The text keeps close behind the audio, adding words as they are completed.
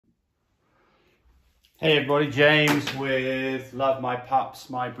Hey everybody, James with Love My Pups,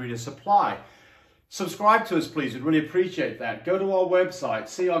 My Breeder Supply. Subscribe to us please, we'd really appreciate that. Go to our website,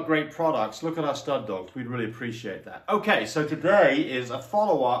 see our great products, look at our stud dogs, we'd really appreciate that. Okay, so today is a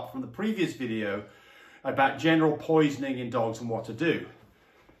follow-up from the previous video about general poisoning in dogs and what to do.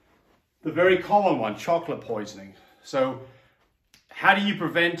 The very common one, chocolate poisoning. So how do you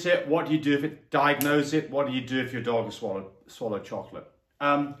prevent it? What do you do if it diagnose it? What do you do if your dog has swallowed chocolate?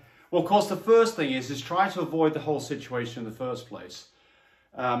 Well, of course, the first thing is try to avoid the whole situation in the first place.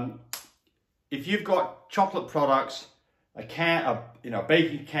 If you've got chocolate products, a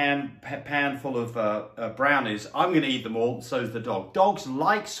baking pan full of brownies, I'm going to eat them all, and so does the dog. Dogs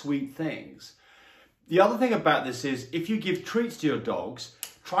like sweet things. The other thing about this is if you give treats to your dogs,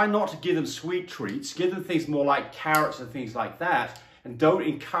 try not to give them sweet treats. Give them things more like carrots and things like that, and don't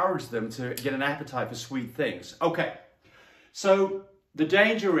encourage them to get an appetite for sweet things. Okay, so the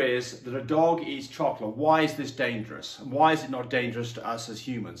danger is that a dog eats chocolate. Why is this dangerous? And why is it not dangerous to us as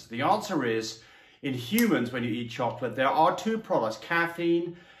humans? The answer is, in humans, when you eat chocolate, there are two products,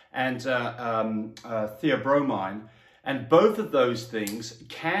 caffeine and theobromine, and both of those things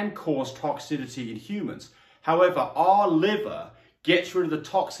can cause toxicity in humans. However, our liver gets rid of the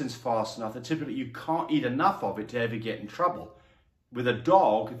toxins fast enough that typically you can't eat enough of it to ever get in trouble. With a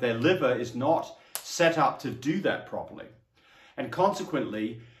dog, their liver is not set up to do that properly. And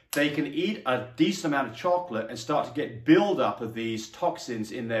consequently, they can eat a decent amount of chocolate and start to get buildup of these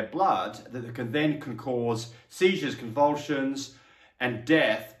toxins in their blood that can cause seizures, convulsions, and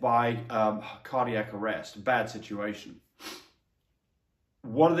death by cardiac arrest. A bad situation.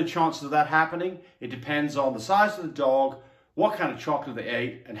 What are the chances of that happening? It depends on the size of the dog, what kind of chocolate they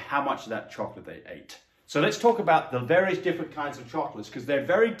ate, and how much of that chocolate they ate. So let's talk about the various different kinds of chocolates because they're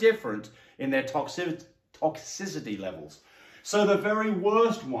very different in their toxicity levels. So the very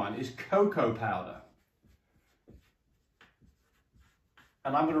worst one is cocoa powder.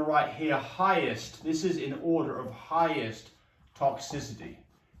 And I'm going to write here highest. This is in order of highest toxicity.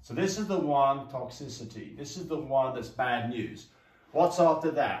 So this is the one, toxicity. This is the one that's bad news. What's after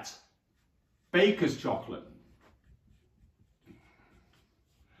that? Baker's chocolate.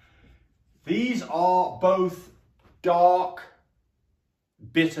 These are both dark,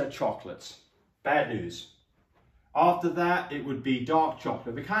 bitter chocolates. Bad news. After that, it would be dark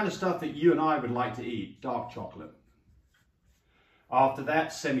chocolate, the kind of stuff that you and I would like to eat, dark chocolate. After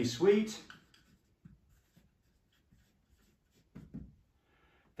that, semi-sweet.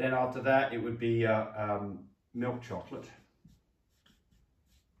 Then after that, it would be milk chocolate.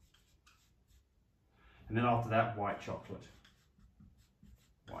 And then after that, white chocolate.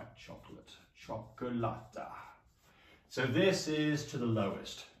 White chocolate, chocolata. So this is to the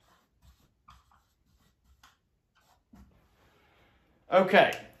lowest.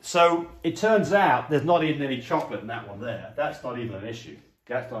 Okay, so it turns out there's not even any chocolate in that one there. That's not even an issue.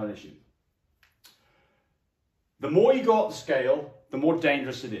 That's not an issue. The more you go up the scale, the more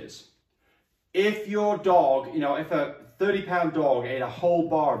dangerous it is. If your dog, if a 30-pound dog ate a whole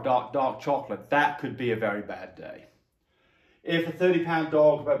bar of dark chocolate, that could be a very bad day. If a 30-pound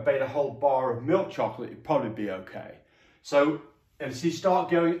dog ate a whole bar of milk chocolate, it'd probably be okay. So as you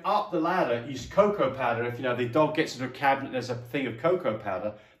start going up the ladder, use cocoa powder. If the dog gets into a cabinet and there's a thing of cocoa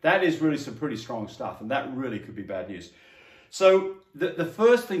powder, that is really some pretty strong stuff, and that really could be bad news. So the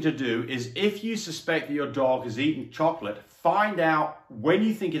first thing to do is, if you suspect that your dog has eaten chocolate, find out when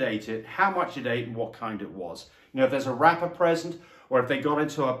you think it ate it, how much it ate, and what kind it was. If there's a wrapper present, or if they got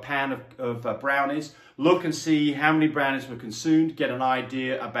into a pan of brownies, look and see how many brownies were consumed, get an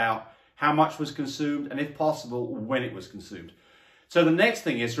idea about how much was consumed, and if possible, when it was consumed. So the next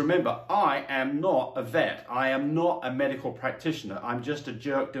thing is, remember, I am not a vet. I am not a medical practitioner. I'm just a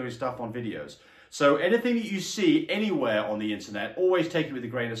jerk doing stuff on videos. So anything that you see anywhere on the internet, always take it with a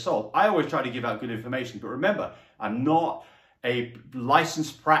grain of salt. I always try to give out good information, but remember, I'm not a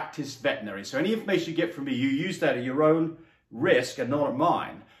licensed practice veterinary. So any information you get from me, you use that at your own risk and not at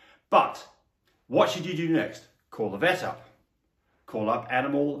mine. But what should you do next? Call the vet up. Call up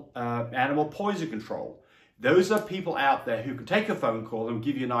animal poison control. Those are people out there who can take a phone call and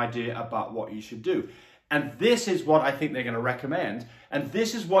give you an idea about what you should do. And this is what I think they're going to recommend. And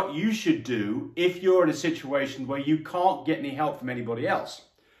this is what you should do if you're in a situation where you can't get any help from anybody else.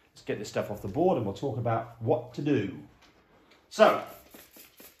 Let's get this stuff off the board and we'll talk about what to do. So,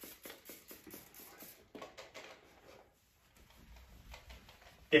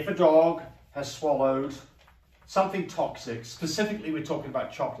 if a dog has swallowed something toxic, specifically we're talking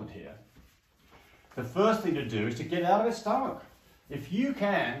about chocolate here, the first thing to do is to get it out of its stomach. If you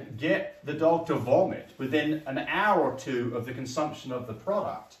can get the dog to vomit within an hour or two of the consumption of the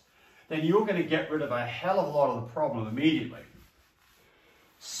product, then you're going to get rid of a hell of a lot of the problem immediately.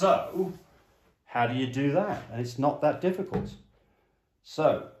 So, how do you do that? And it's not that difficult.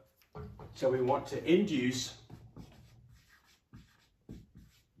 So we want to induce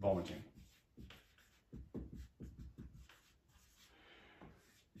vomiting.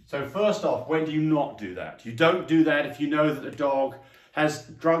 So first off, when do you not do that? You don't do that if you know that the dog has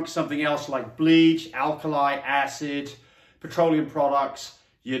drunk something else like bleach, alkali, acid, petroleum products.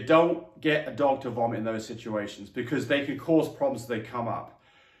 You don't get a dog to vomit in those situations because they can cause problems as they come up.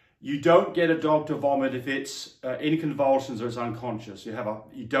 You don't get a dog to vomit if it's in convulsions or it's unconscious. You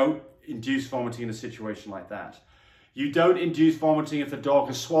don't induce vomiting in a situation like that. You don't induce vomiting if the dog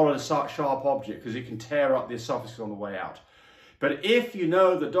has swallowed a sharp object because it can tear up the esophagus on the way out. But if you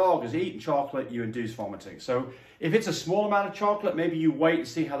know the dog has eaten chocolate, you induce vomiting. So if it's a small amount of chocolate, maybe you wait and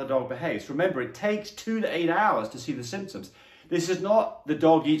see how the dog behaves. Remember, it takes 2 to 8 hours to see the symptoms. This is not the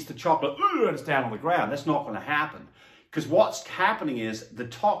dog eats the chocolate and it's down on the ground. That's not going to happen. Because what's happening is the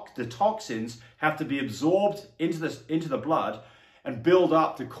toxins have to be absorbed into the blood and build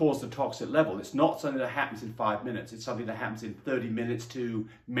up to cause the toxic level. It's not something that happens in 5 minutes. It's something that happens in 30 minutes to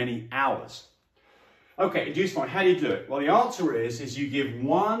many hours. Okay, induced vomiting, how do you do it? Well, the answer is you give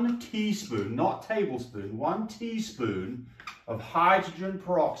 1 teaspoon, not tablespoon, 1 teaspoon of hydrogen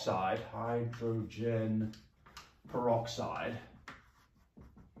peroxide.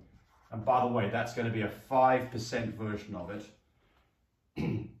 And by the way, that's going to be a 5% version of it.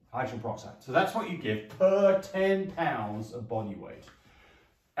 Hydrogen peroxide. So that's what you give per 10 pounds of body weight.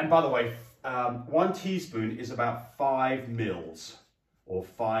 And by the way, 1 teaspoon is about 5 mils or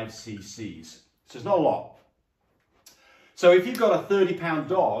 5 cc's. So it's not a lot. So if you've got a 30-pound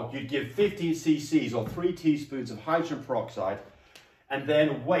dog, you'd give 15 cc's or 3 teaspoons of hydrogen peroxide and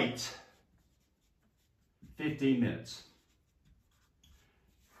then wait 15 minutes.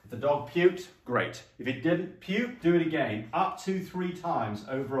 If the dog puked, great. If it didn't puke, do it again, up to 3 times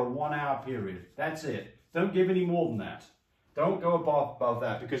over a 1-hour period. That's it. Don't give any more than that. Don't go above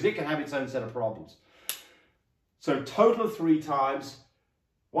that because it can have its own set of problems. So total of 3 times,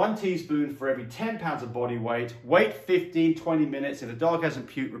 1 teaspoon for every 10 pounds of body weight. Wait 15, 20 minutes. If the dog hasn't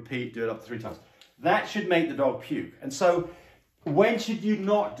puked, repeat, do it up to 3 times. That should make the dog puke. And so when should you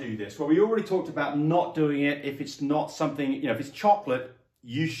not do this? Well, we already talked about not doing it if it's not something, if it's chocolate,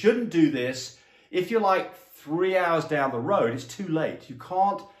 you shouldn't do this. If you're like 3 hours down the road, it's too late. You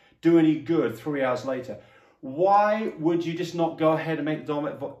can't do any good 3 hours later. Why would you just not go ahead and make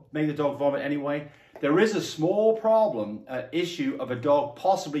the dog vomit anyway? There is a small problem, issue of a dog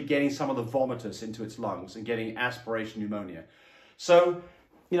possibly getting some of the vomitus into its lungs and getting aspiration pneumonia. So,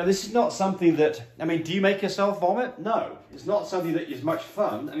 this is not something that, do you make yourself vomit? No, it's not something that is much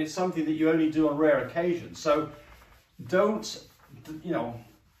fun, and it's something that you only do on rare occasions. So don't,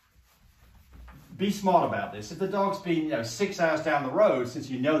 be smart about this. If the dog's been, 6 hours down the road since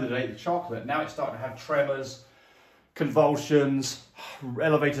you know that it ate the chocolate, now it's starting to have tremors, convulsions,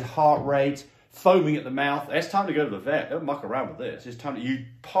 elevated heart rate, foaming at the mouth, it's time to go to the vet. Don't muck around with this. It's time you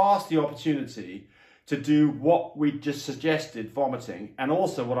pass the opportunity to do what we just suggested, vomiting, and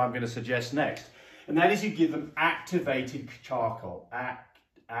also what I'm going to suggest next. And that is you give them activated charcoal.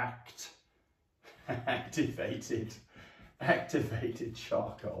 Activated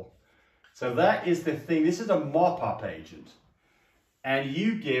charcoal. So that is the thing. This is a mop-up agent. And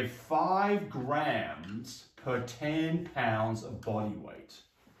you give 5 grams per 10 pounds of body weight.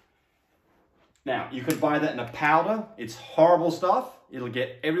 Now, you could buy that in a powder. It's horrible stuff. It'll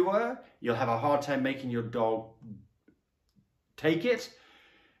get everywhere. You'll have a hard time making your dog take it.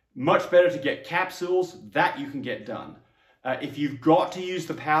 Much better to get capsules. That you can get done. If you've got to use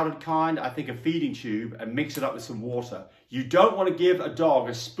the powdered kind, I think a feeding tube and mix it up with some water. You don't want to give a dog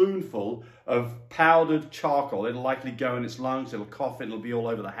a spoonful of powdered charcoal. It'll likely go in its lungs. It'll cough it. It'll be all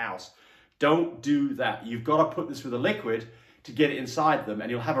over the house. Don't do that. You've got to put this with a liquid to get it inside them,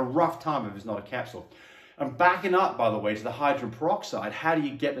 and you'll have a rough time if it's not a capsule. And backing up, by the way, to the hydrogen peroxide, how do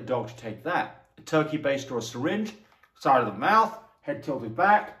you get the dog to take that? A turkey baster or a syringe, side of the mouth, head tilted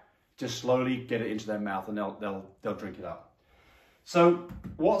back, just slowly get it into their mouth and they'll drink it up. So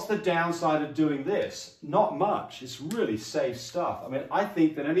what's the downside of doing this? Not much. It's really safe stuff. I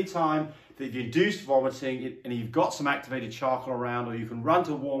think that any time that you've induced vomiting and you've got some activated charcoal around, or you can run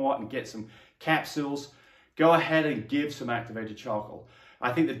to Walmart and get some capsules, go ahead and give some activated charcoal.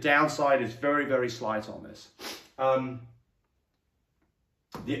 I think the downside is very, very slight on this.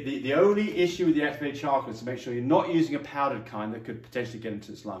 The only issue with the activated charcoal is to make sure you're not using a powdered kind that could potentially get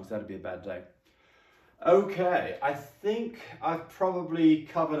into its lungs. That'd be a bad day. Okay, I think I've probably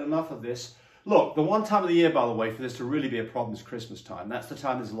covered enough of this. Look, the one time of the year, by the way, for this to really be a problem is Christmas time. That's the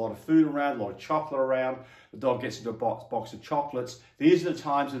time there's a lot of food around, a lot of chocolate around. The dog gets into a box of chocolates. These are the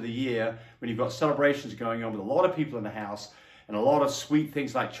times of the year when you've got celebrations going on with a lot of people in the house and a lot of sweet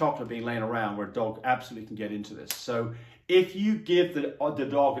things like chocolate being laying around where a dog absolutely can get into this. So if you give the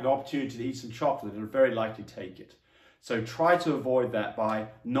dog an opportunity to eat some chocolate, it'll very likely take it. So try to avoid that by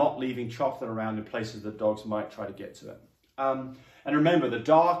not leaving chocolate around in places that dogs might try to get to it. And remember, the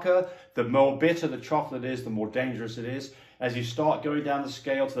darker, the more bitter the chocolate is, the more dangerous it is. As you start going down the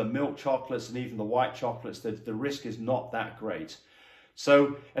scale to the milk chocolates and even the white chocolates, the risk is not that great.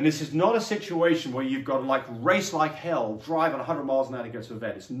 So, and this is not a situation where you've got to like race like hell, drive at 100 miles an hour to go to a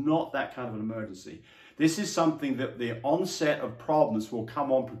vet. It's not that kind of an emergency. This is something that the onset of problems will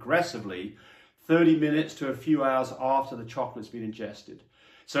come on progressively 30 minutes to a few hours after the chocolate's been ingested.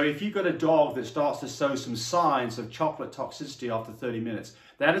 So if you've got a dog that starts to show some signs of chocolate toxicity after 30 minutes,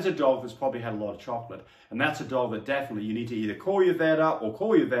 that is a dog that's probably had a lot of chocolate. And that's a dog that definitely you need to either call your vet up or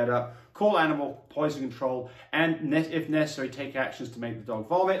call your vet up, call animal poison control, and if necessary, take actions to make the dog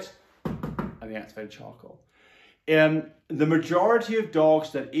vomit and the activated charcoal. The majority of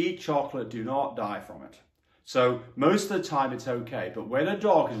dogs that eat chocolate do not die from it. So most of the time it's okay. But when a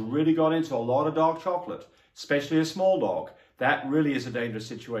dog has really got into a lot of dark chocolate, especially a small dog, that really is a dangerous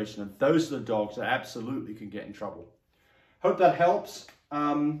situation, and those are the dogs that absolutely can get in trouble. Hope that helps.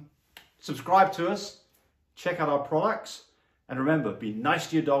 Subscribe to us, check out our products, and remember, be nice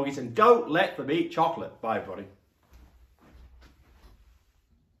to your doggies and don't let them eat chocolate. Bye, everybody.